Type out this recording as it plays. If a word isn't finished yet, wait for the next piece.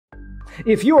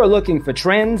If you are looking for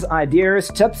trends, ideas,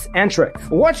 tips, and tricks,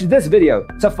 watch this video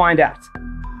to find out.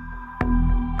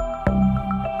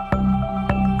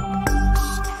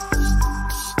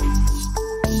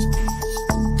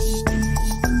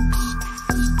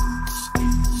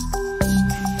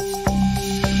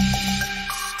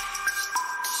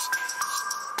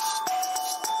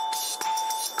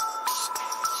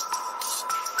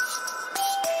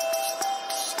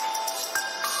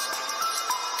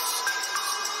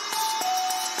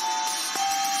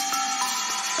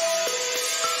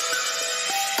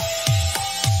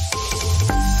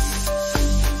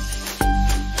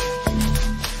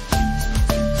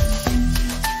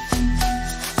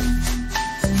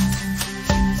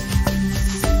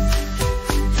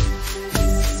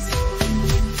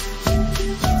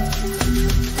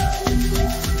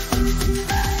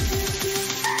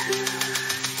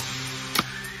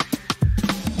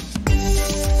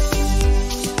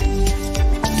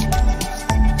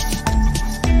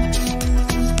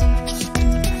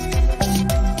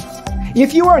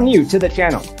 If you are new to the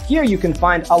channel, here you can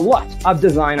find a lot of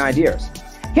design ideas.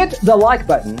 Hit the like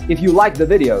button if you like the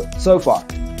video so far.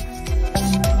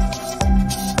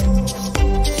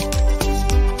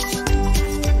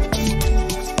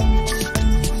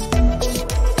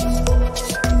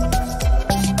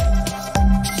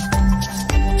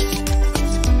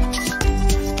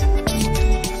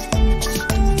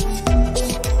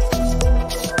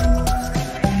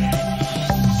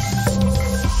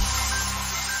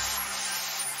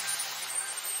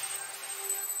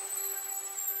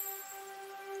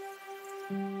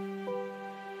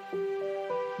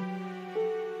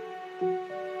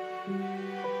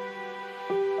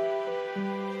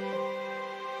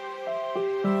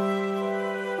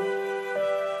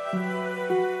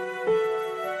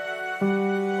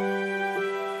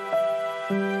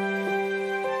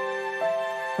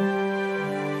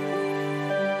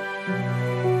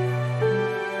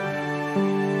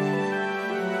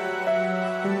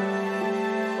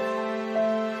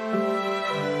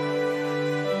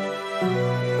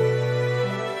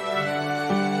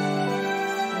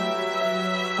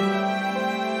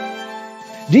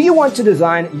 Do you want to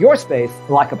design your space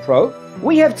like a pro?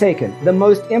 We have taken the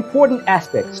most important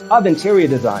aspects of interior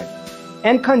design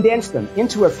and condensed them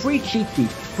into a free cheat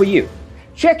sheet for you.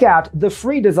 Check out the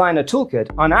free designer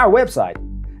toolkit on our website,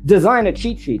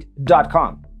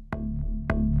 designercheatsheet.com.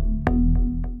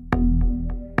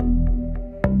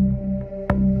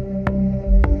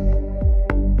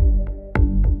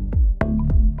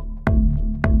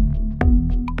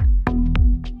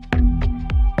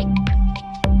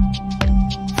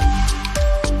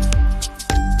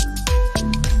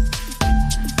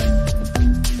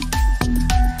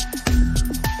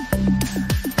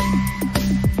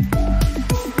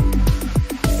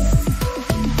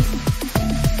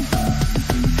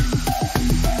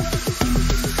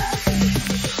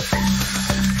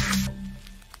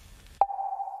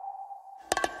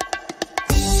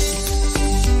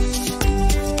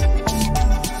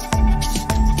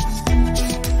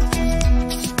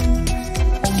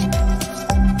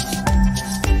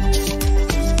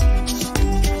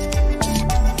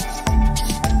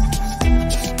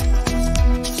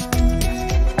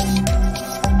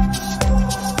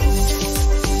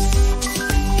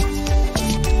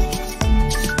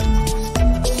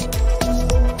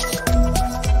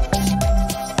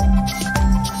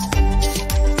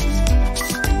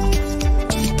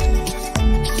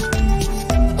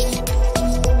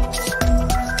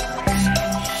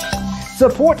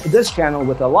 Support this channel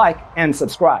with a like and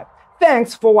subscribe.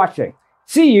 Thanks for watching.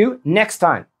 See you next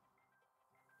time.